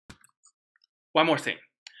One more thing.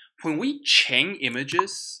 When we chain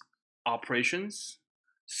images operations,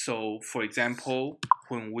 so for example,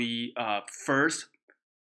 when we first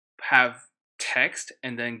have text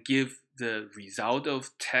and then give the result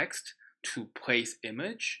of text to place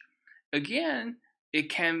image, again, it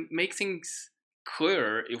can make things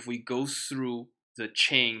clearer if we go through the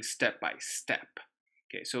chain step by step.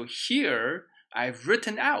 Okay, so here I've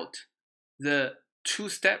written out the two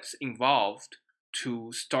steps involved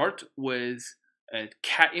to start with a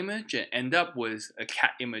cat image and end up with a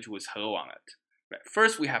cat image with hello on it. Right.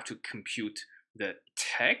 First, we have to compute the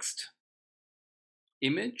text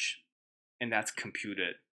image, and that's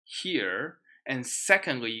computed here. And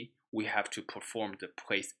secondly, we have to perform the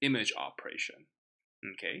place image operation.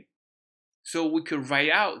 Okay, so we could write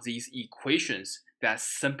out these equations that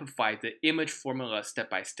simplify the image formula step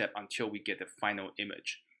by step until we get the final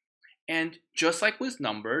image. And just like with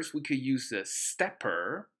numbers, we could use the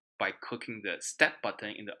stepper by clicking the step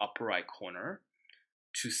button in the upper right corner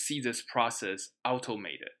to see this process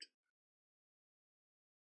automated.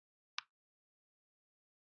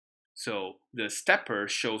 So the stepper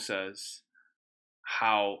shows us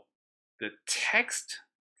how the text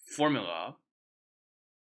formula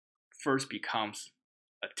first becomes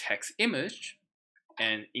a text image,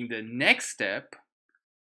 and in the next step,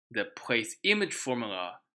 the place image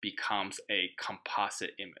formula becomes a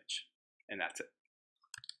composite image. And that's it.